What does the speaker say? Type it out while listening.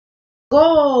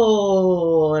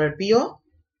Scorpio,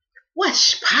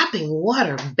 what's popping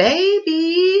water,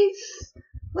 babies?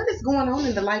 What is going on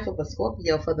in the life of a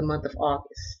Scorpio for the month of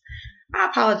August? I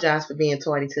apologize for being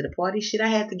tardy to the party. Shit, I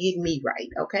had to get me right,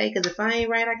 okay? Because if I ain't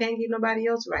right, I can't get nobody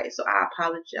else right. So I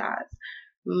apologize.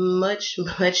 Much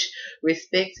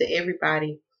respect to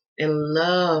everybody and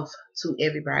love to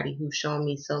everybody who's shown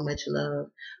me so much love.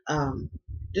 Um,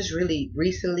 just really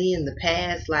recently in the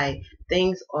past, like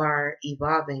things are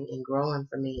evolving and growing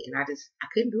for me, and I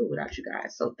couldn't do it without you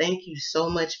guys. So thank you so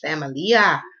much,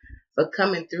 familia, for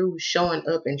coming through, showing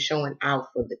up, and showing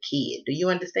out for the kid. Do you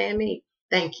understand me?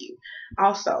 Thank you.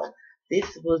 Also,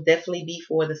 this will definitely be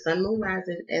for the sun, moon,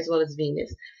 rising, as well as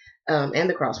Venus, and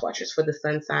the cross watchers for the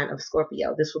sun sign of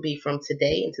Scorpio. This will be from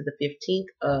today into the 15th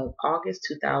of August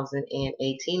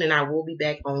 2018, and I will be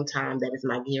back on time. That is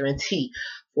my guarantee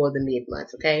for the mid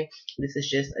months. Okay, this is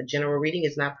just a general reading.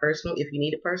 It's not personal. If you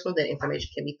need a personal, that information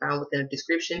can be found within the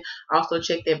description. Also,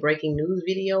 check that breaking news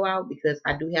video out because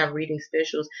I do have reading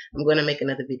specials. I'm going to make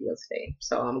another video today,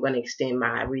 so I'm going to extend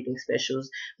my reading specials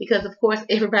because, of course,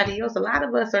 everybody else, a lot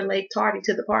of us are late, tardy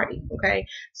to the party. Okay,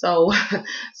 so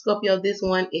Scorpio, this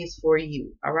one is for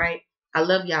you. All right. I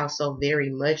love y'all so very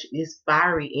much. This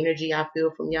fiery energy I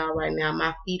feel from y'all right now.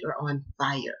 My feet are on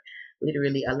fire.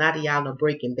 Literally, a lot of y'all are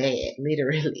breaking bad.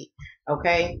 Literally.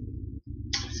 Okay.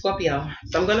 Scorpio.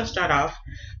 So I'm gonna start off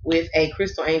with a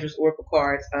Crystal Angels Oracle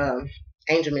cards.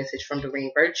 Angel message from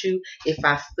Doreen Virtue. If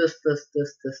I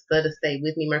stutter, stay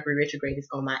with me. Mercury retrograde is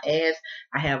on my ass.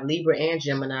 I have Libra and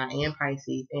Gemini and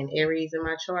Pisces and Aries in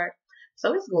my chart.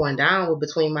 So it's going down with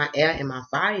between my air and my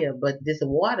fire, but this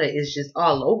water is just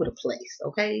all over the place,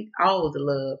 okay? All the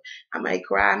love. I may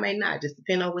cry, I may not, just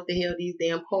depending on what the hell these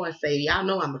damn cards say. Y'all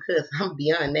know I'm a cuss. I'm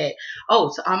beyond that.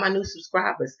 Oh, to all my new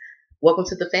subscribers, welcome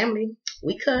to the family.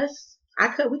 We cuss.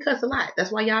 We cuss a lot.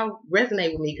 That's why y'all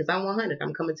resonate with me because I'm 100.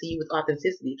 I'm coming to you with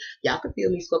authenticity. Y'all can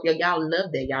feel me, Scorpio. Y'all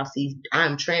love that. Y'all see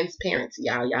I'm transparent.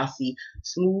 Y'all see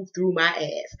smooth through my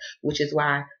ass, which is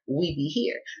why we be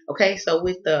here. Okay, so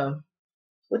with the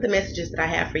messages that I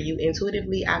have for you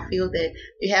intuitively, I feel that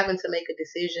you're having to make a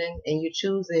decision and you're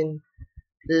choosing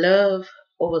love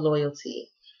over loyalty.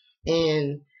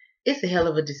 And it's a hell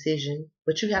of a decision,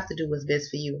 but you have to do what's best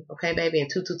for you. Okay, baby? And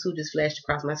 222 just flashed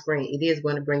across my screen. It is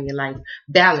going to bring your life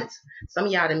balance. Some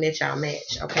of y'all done met y'all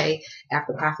match, okay?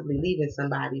 After possibly leaving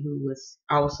somebody who was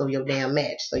also your damn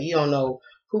match. So you don't know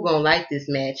who gonna like this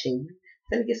match and you're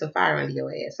gonna get some fire under your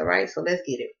ass, all right? So let's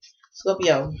get it.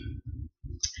 Scorpio.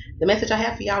 The message I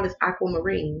have for y'all is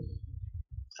aquamarine.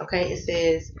 Okay, it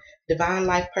says divine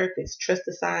life purpose, trust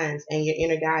the signs and your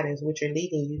inner guidance, which are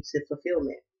leading you to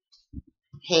fulfillment.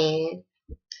 Hand.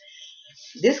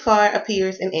 This card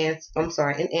appears in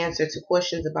answer to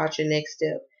questions about your next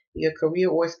step, your career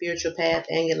or spiritual path,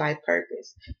 and your life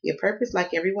purpose. Your purpose,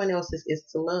 like everyone else's, is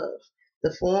to love.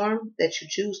 The form that you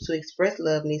choose to express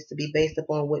love needs to be based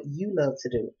upon what you love to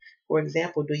do. For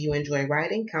example, do you enjoy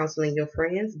writing, counseling your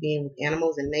friends, being with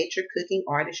animals and nature, cooking,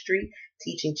 artistry,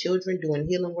 teaching children, doing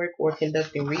healing work, or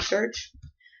conducting research?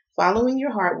 Following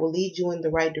your heart will lead you in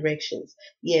the right directions.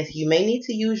 Yes, you may need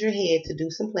to use your head to do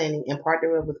some planning and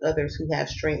partner up with others who have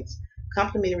strengths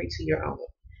complementary to your own.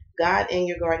 God and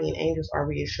your guardian angels are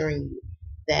reassuring you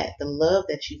that the love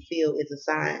that you feel is a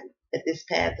sign that this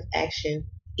path of action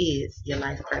is your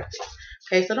life purpose.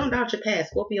 Okay, so don't doubt your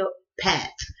past.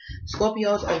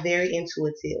 Scorpios are very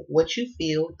intuitive. What you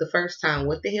feel the first time,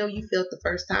 what the hell you felt the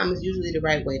first time is usually the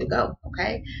right way to go.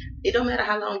 Okay? It don't matter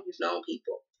how long you've known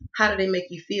people. How do they make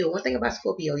you feel? One thing about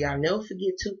Scorpio, y'all never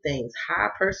forget two things. How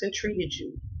a person treated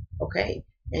you, okay?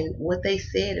 And what they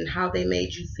said and how they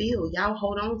made you feel. Y'all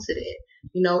hold on to that.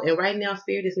 You know, and right now,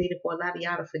 spirit is needed for a lot of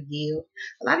y'all to forgive.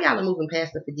 A lot of y'all are moving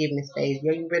past the forgiveness phase.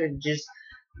 Yo, you ready to just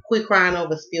quit crying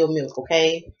over spilled milk,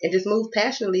 okay? And just move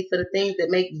passionately for the things that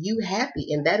make you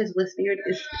happy. And that is what spirit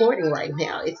is supporting right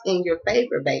now. It's in your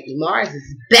favor, baby. Mars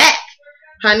is back,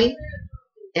 honey.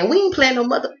 And we ain't playing no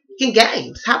motherfucking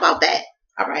games. How about that?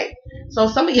 All right. So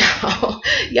some of y'all,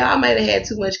 y'all might have had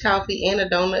too much coffee and a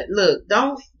donut. Look,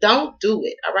 don't do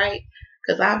it. All right.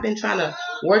 Because I've been trying to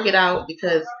work it out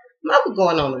because I'm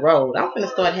going on the road. I'm going to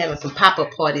start having some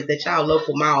pop-up parties at y'all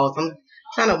local malls. I'm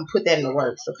trying to put that in the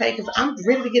works. Okay. Because I'm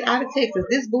ready to get out of Texas.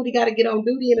 This booty got to get on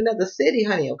duty in another city,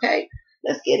 honey. Okay.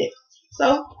 Let's get it.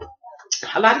 So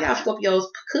a lot of y'all Scorpios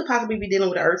could possibly be dealing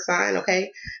with an earth sign,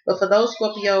 okay? But for those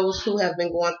Scorpios who have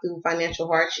been going through financial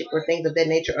hardship or things of that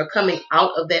nature are coming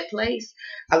out of that place,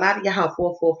 a lot of y'all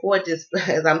 444 just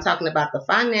as I'm talking about the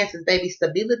finances, baby,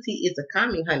 stability is a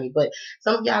coming, honey. But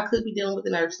some of y'all could be dealing with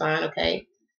an earth sign, okay?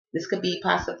 This could be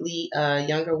possibly a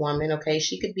younger woman, okay?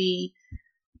 She could be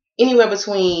anywhere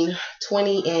between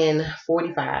 20 and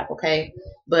 45, okay?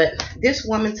 But this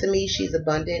woman to me, she's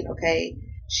abundant, okay?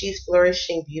 She's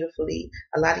flourishing beautifully.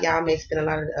 A lot of y'all may spend a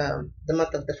lot of the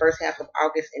month of the first half of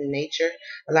August in nature.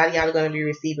 A lot of y'all are going to be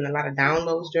receiving a lot of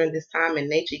downloads during this time in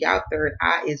nature. Y'all third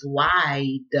eye is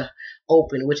wide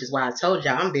open, which is why I told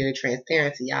y'all I'm very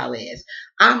transparent to y'all ass.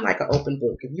 I'm like an open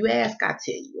book. If you ask, I tell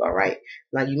you, all right?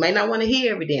 Now, you may not want to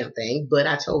hear every damn thing, but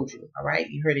I told you, all right?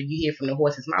 You heard it, you hear from the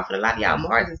horse's mouth. And a lot of y'all,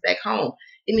 Mars is back home.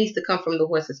 It needs to come from the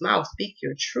horse's mouth. Speak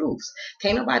your truths.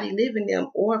 Can't nobody live in them,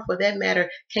 or for that matter,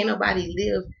 can't nobody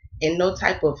live in no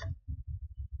type of,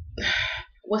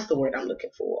 what's the word I'm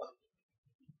looking for?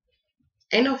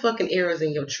 Ain't no fucking errors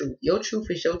in your truth. Your truth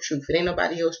is your truth. It ain't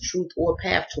nobody else's truth or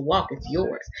path to walk. It's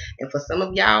yours. And for some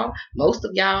of y'all, most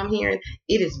of y'all I'm hearing,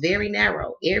 it is very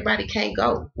narrow. Everybody can't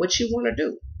go. What you want to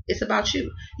do? It's about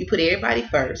you. You put everybody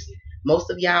first.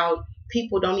 Most of y'all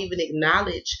people don't even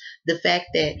acknowledge the fact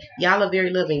that y'all are very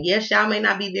loving. Yes, y'all may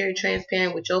not be very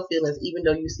transparent with your feelings, even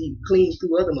though you see clean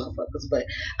through other motherfuckers. But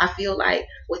I feel like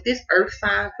with this earth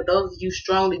sign, for those of you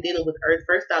strongly dealing with earth,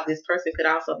 first off, this person could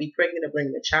also be pregnant or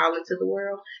bringing a child into the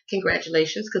world.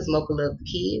 Congratulations, because Mocha love the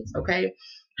kids, okay?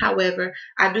 However,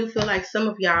 I do feel like some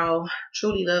of y'all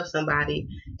truly love somebody,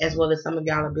 as well as some of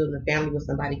y'all are building a family with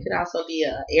somebody. Could also be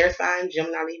a air sign,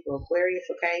 Gemini, Libra, Aquarius,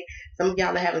 okay? Some of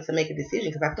y'all are having to make a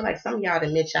decision, because I feel like some of y'all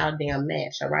done met y'all damn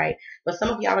match, all right? But some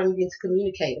of y'all are needing to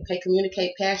communicate, okay?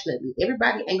 Communicate passionately.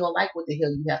 Everybody ain't gonna like what the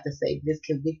hell you have to say. This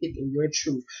convicted in your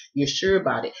truth. You're sure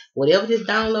about it. Whatever this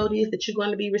download is that you're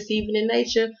going to be receiving in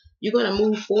nature, you're going to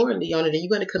move forwardly on it, and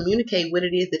you're going to communicate what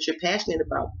it is that you're passionate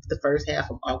about the first half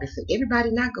of August. And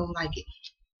everybody not going to like it.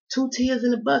 2 tears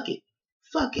in a bucket.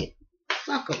 Fuck it.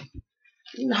 Fuck them.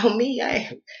 You know me,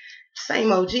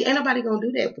 same OG. Ain't nobody going to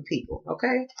do that for people,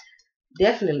 okay?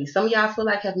 Definitely. Some of y'all feel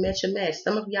like have met your match.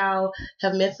 Some of y'all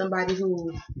have met somebody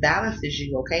who balances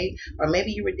you, okay? Or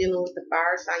maybe you were dealing with the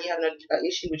fire sign. You're having an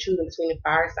issue with choosing between the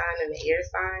fire sign and the air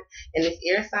sign. And this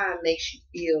air sign makes you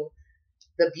feel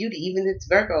the beauty, even if it's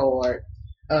Virgo, or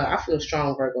I feel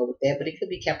strong Virgo with that, but it could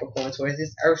be Capricorn towards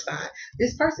this earth sign.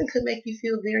 This person could make you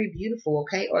feel very beautiful,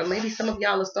 okay? Or maybe some of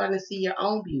y'all are starting to see your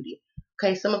own beauty.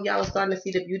 Okay, some of y'all are starting to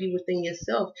see the beauty within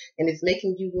yourself, and it's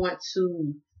making you want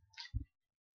to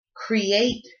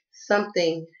create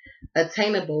something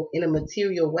attainable in a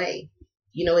material way.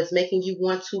 You know, it's making you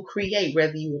want to create,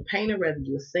 whether you're a painter, whether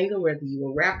you're a singer, whether you're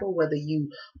a rapper, whether you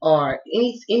are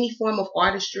any form of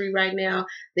artistry right now.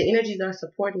 The energies are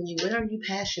supporting you. What are you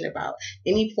passionate about?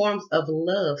 Any forms of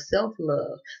love,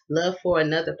 self-love, love for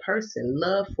another person,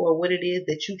 love for what it is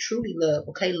that you truly love.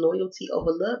 Okay, loyalty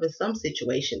over love in some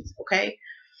situations. Okay,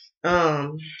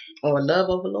 um, or love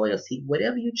over loyalty,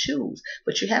 whatever you choose.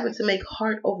 But you're having to make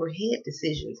heart over head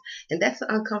decisions, and that's an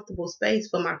uncomfortable space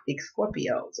for my big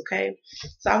Scorpios. Okay,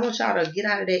 so I want y'all to get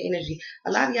out of that energy.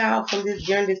 A lot of y'all from this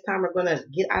during this time are gonna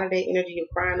get out of that energy of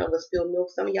crying over spilled milk.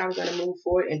 Some of y'all are gonna move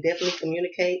forward and definitely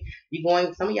communicate. You're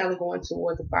going. Some of y'all are going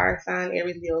towards the fire sign,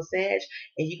 Aries, Leo, Sag,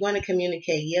 and you're going to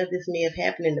communicate. Yeah, this may have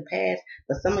happened in the past,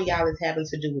 but some of y'all is having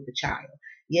to do with the child.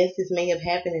 Yes, this may have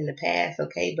happened in the past,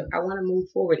 okay, but I want to move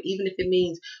forward, even if it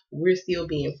means we're still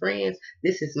being friends.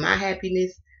 This is my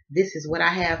happiness. This is what I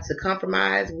have to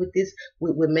compromise with this,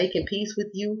 with making peace with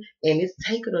you, and it's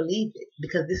take it or leave it,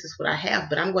 because this is what I have.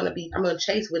 But I'm gonna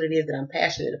chase what it is that I'm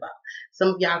passionate about. Some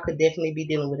of y'all could definitely be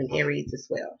dealing with an Aries as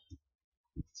well.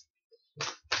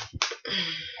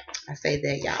 I say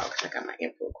that, y'all, because I got my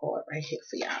info card right here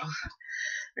for y'all. All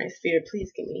right, Spirit,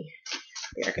 please give me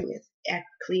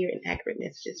clear and accurate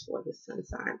messages for the sun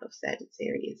sign of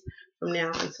Sagittarius from now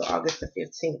until August the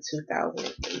 15th,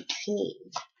 2018.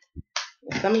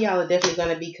 Some of y'all are definitely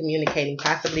going to be communicating,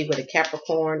 possibly with a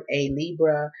Capricorn, a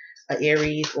Libra, a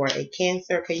Aries, or a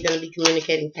Cancer. Okay, you're going to be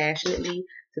communicating passionately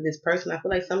to this person. I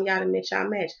feel like some of y'all have met y'all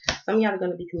match. Some of y'all are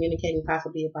going to be communicating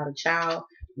possibly about a child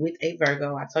with a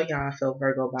Virgo. I told y'all I felt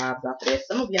Virgo vibes off of that.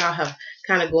 Some of y'all have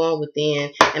kind of gone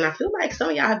within, and I feel like some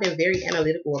of y'all have been very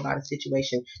analytical about a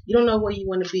situation. You don't know where you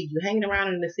want to be. You're hanging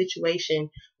around in a situation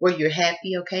where you're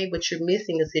happy, okay, but you're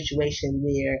missing a situation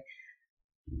where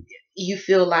you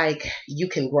feel like you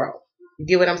can grow. You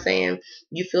get what I'm saying?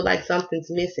 You feel like something's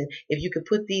missing. If you could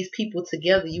put these people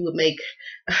together, you would make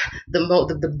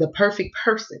the perfect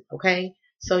person, okay?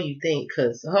 So you think,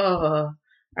 all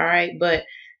right, but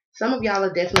some of y'all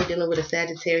are definitely dealing with a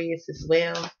Sagittarius as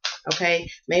well. Okay,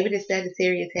 maybe this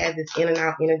Sagittarius has this in and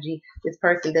out energy. This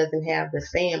person doesn't have the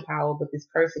staying power, but this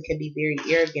person can be very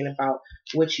arrogant about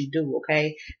what you do.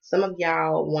 Okay, some of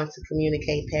y'all want to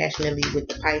communicate passionately with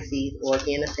the Pisces or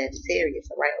again a Sagittarius.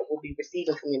 All right, or will be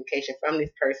receiving communication from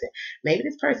this person. Maybe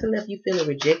this person left you feeling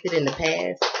rejected in the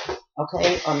past.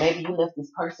 okay? Or maybe you left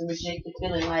this person rejected,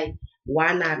 feeling like,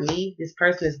 why not me? This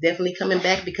person is definitely coming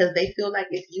back because they feel like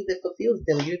it's you that fulfills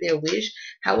them. You're their wish.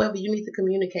 However, you need to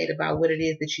communicate about what it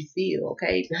is that you feel,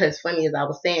 okay? As funny as I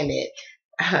was saying that,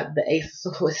 the Ace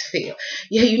of Swords feel.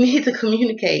 Yeah, you need to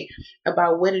communicate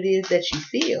about what it is that you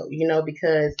feel,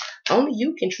 because only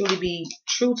you can truly be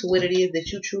true to what it is that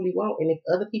you truly want. And if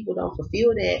other people don't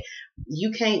fulfill that,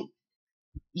 you can't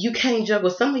you can't juggle.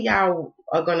 Some of y'all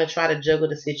are gonna try to juggle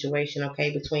the situation,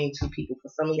 okay, between two people. For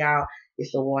some of y'all,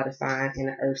 it's a water sign and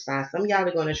an earth sign. Some of y'all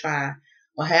are gonna try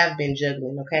or have been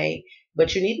juggling, okay.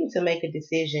 But you're needing to make a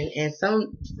decision, and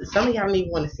some of y'all don't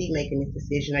even want to see making this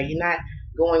decision, or you're not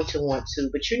going to want to,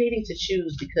 but you're needing to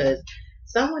choose because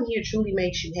someone here truly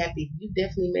makes you happy. You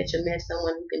definitely met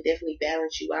someone who can definitely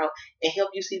balance you out and help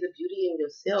you see the beauty in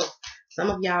yourself. Some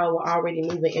of y'all were already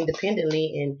moving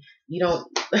independently, and you don't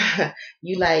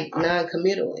you like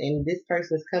non-committal, and this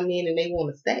person's coming in and they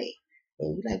want to stay,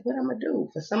 and you like, what I'm gonna do?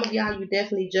 For some of y'all, you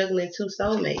definitely juggling two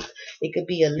soulmates. It could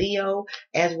be a Leo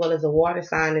as well as a water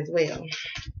sign as well.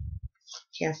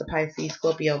 Cancer, Pisces,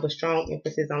 Scorpio, but strong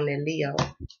emphasis on that Leo.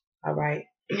 All right.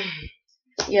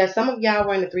 Yeah, some of y'all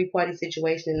were in a three-party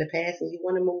situation in the past, and you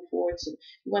want to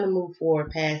move forward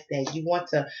past that. You want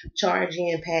to charge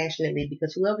in passionately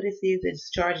because whoever this is that's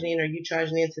charging in, or you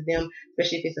charging into them,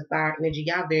 especially if it's a fire energy,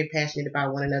 y'all very passionate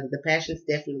about one another. The passion's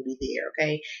definitely there,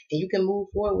 okay? And you can move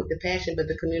forward with the passion, but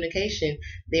the communication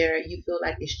there, you feel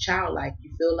like it's childlike.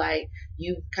 You feel like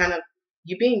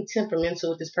you're being temperamental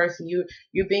with this person.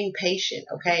 You're being patient,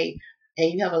 okay? And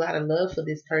you have a lot of love for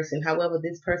this person. However,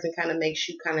 this person kind of makes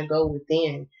you kind of go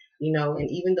within,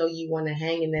 and even though you want to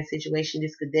hang in that situation,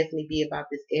 this could definitely be about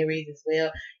this Aries as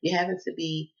well. You're having to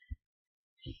be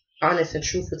honest and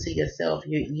truthful to yourself.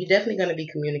 You're definitely going to be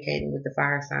communicating with the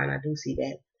fire sign. I do see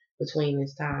that between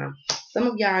this time. Some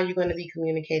of y'all, you're going to be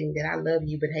communicating that I love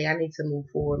you, but hey, I need to move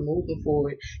forward. Moving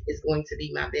forward is going to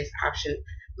be my best option,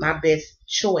 my best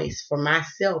choice for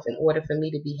myself in order for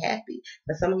me to be happy.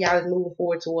 But some of y'all is moving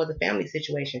forward towards a family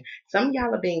situation. Some of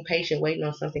y'all are being patient, waiting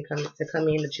on something to come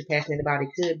in that you're passionate about. It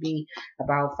could be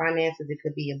about finances. It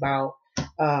could be about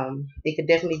it could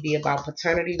definitely be about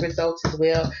paternity results as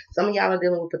well. Some of y'all are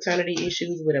dealing with paternity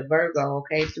issues with a Virgo,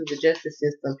 okay, through the justice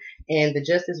system, and the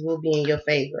justice will be in your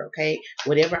favor, okay?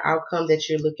 Whatever outcome that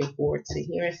you're looking forward to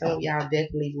hearing, some of y'all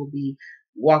definitely will be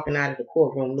walking out of the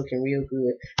courtroom looking real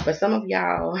good. But some of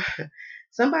y'all,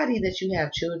 somebody that you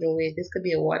have children with, this could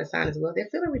be a water sign as well, they're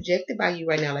feeling rejected by you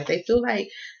right now. Like they feel like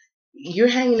you're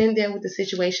hanging in there with the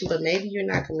situation, but maybe you're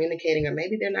not communicating, or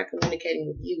maybe they're not communicating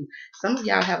with you. Some of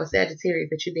y'all have a Sagittarius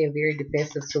that you're being very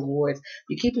defensive towards.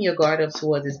 You're keeping your guard up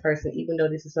towards this person, even though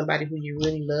this is somebody who you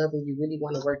really love and you really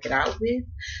want to work it out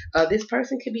with. This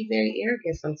person can be very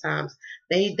arrogant sometimes.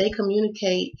 They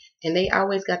communicate and they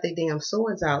always got their damn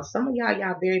swords out. Some of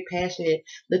y'all very passionate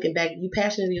looking back. You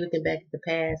passionately looking back at the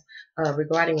past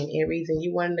regarding an Aries, and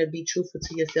you wanting to be truthful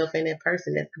to yourself and that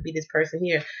person. That could be this person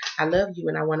here. I love you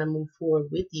and I want to move forward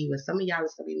with you. And some of y'all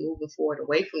is going to be moving forward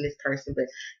away from this person, but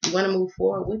you want to move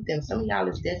forward with them. Some of y'all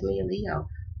is definitely a Leo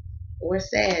or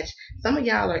Sag. Some of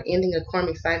y'all are ending a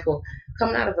karmic cycle,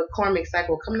 coming out of a karmic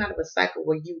cycle, coming out of a cycle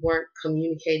where you weren't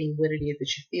communicating what it is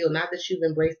that you feel. Now that you've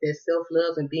embraced that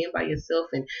self-love and being by yourself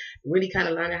and really kind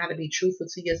of learning how to be truthful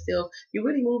to yourself, you're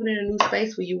really moving in a new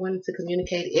space where you wanted to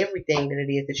communicate everything that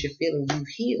it is that you're feeling. You've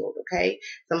healed, okay?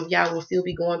 Some of y'all will still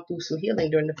be going through some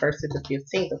healing during the 1st to the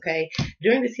 15th, okay?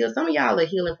 During this heal, some of y'all are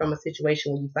healing from a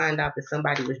situation where you find out that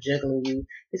somebody was juggling you.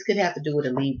 This could have to do with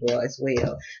a Libra as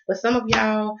well. But some of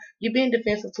y'all, you're being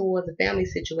defensive towards a family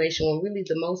situation when really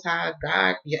the Most High,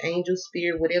 God, your angel,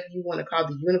 spirit, whatever you want to call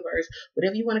the universe,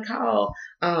 whatever you want to call,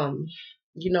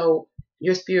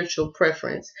 your spiritual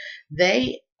preference,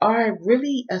 they are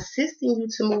really assisting you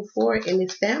to move forward in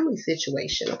this family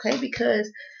situation, okay?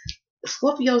 Because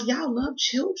Scorpios, y'all love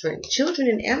children. Children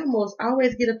and animals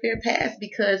always get a fair pass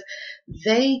because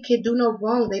they can do no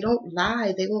wrong. They don't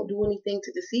lie. They won't do anything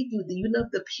to deceive you. You love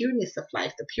the pureness of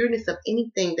life, the pureness of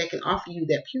anything that can offer you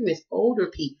that pureness. Older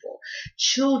people,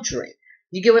 children.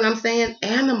 You get what I'm saying?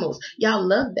 Animals. Y'all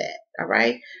love that. All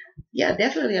right? Yeah,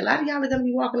 definitely. A lot of y'all are going to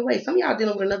be walking away. Some of y'all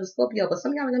dealing with another Scorpio, but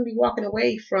some of y'all are going to be walking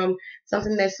away from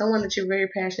something that someone that you're very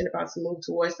passionate about to move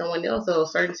towards someone else, or a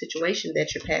certain situation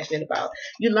that you're passionate about.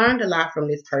 You learned a lot from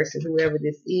this person, whoever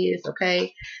this is,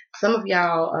 okay? Some of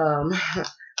y'all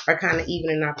are kind of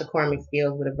evening out the karmic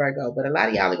scales with a Virgo, but a lot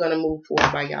of y'all are going to move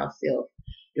forward by y'allself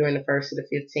during the 1st to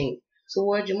the 15th.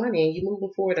 Towards your money, and you're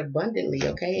moving forward abundantly,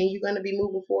 okay? And you're going to be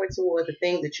moving forward towards the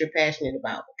things that you're passionate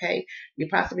about, okay? You're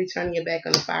possibly turning your back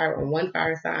on the fire on one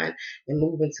fire sign and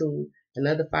moving to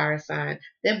another fire sign.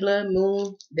 That blood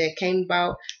moon that came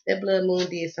about, that blood moon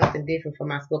did something different for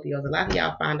my Scorpios. A lot of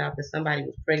y'all found out that somebody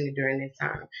was pregnant during that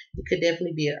time. It could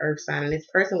definitely be an earth sign. And this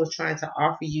person was trying to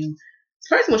offer you,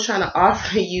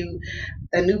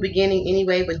 a new beginning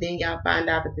anyway, but then y'all find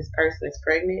out that this person is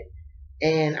pregnant.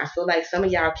 And I feel like some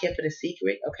of y'all kept it a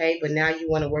secret, okay? But now you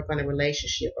want to work on a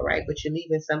relationship, all right? But you're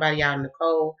leaving somebody out in the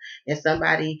cold, and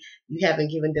somebody, you haven't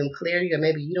given them clarity, or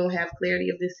maybe you don't have clarity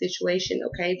of this situation,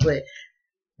 okay? But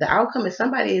the outcome is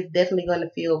somebody is definitely going to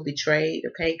feel betrayed,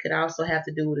 okay? Could also have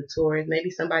to do with a Taurus.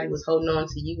 Maybe somebody was holding on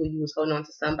to you, or you was holding on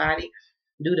to somebody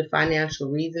due to financial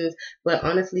reasons. But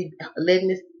honestly, letting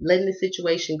this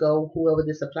situation go, whoever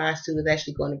this applies to, is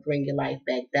actually going to bring your life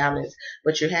back balance.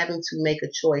 But you're having to make a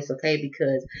choice, okay?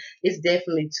 Because it's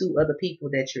definitely two other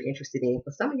people that you're interested in.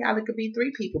 For some of y'all, it could be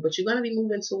three people, but you're going to be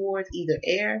moving towards either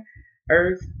air,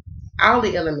 earth, all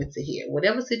the elements are here.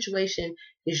 Whatever situation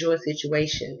is your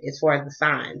situation as far as the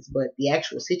signs, but the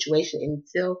actual situation in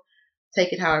itself,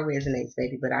 take it how it resonates,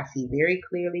 baby. But I see very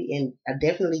clearly, and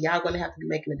definitely y'all gonna have to be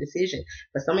making a decision.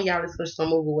 For some of y'all, it's gonna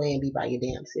move away and be by your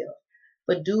damn self.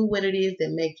 But do what it is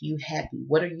that makes you happy.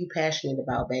 What are you passionate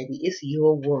about, baby? It's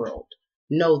your world.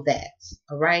 Know that.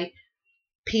 All right.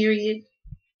 Period.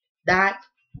 Dot.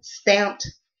 Stamped.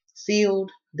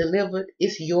 Sealed. Delivered.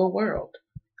 It's your world.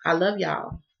 I love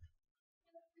y'all.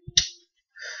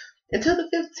 Until the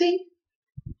 15th,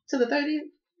 to the 30th.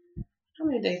 How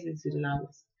many days is it in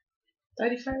August?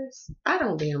 31st? I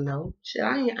don't damn know. Shit,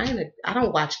 I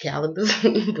don't watch calendars.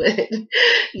 But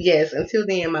yes, until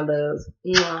then, my loves.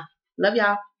 Mwah. Love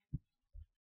y'all.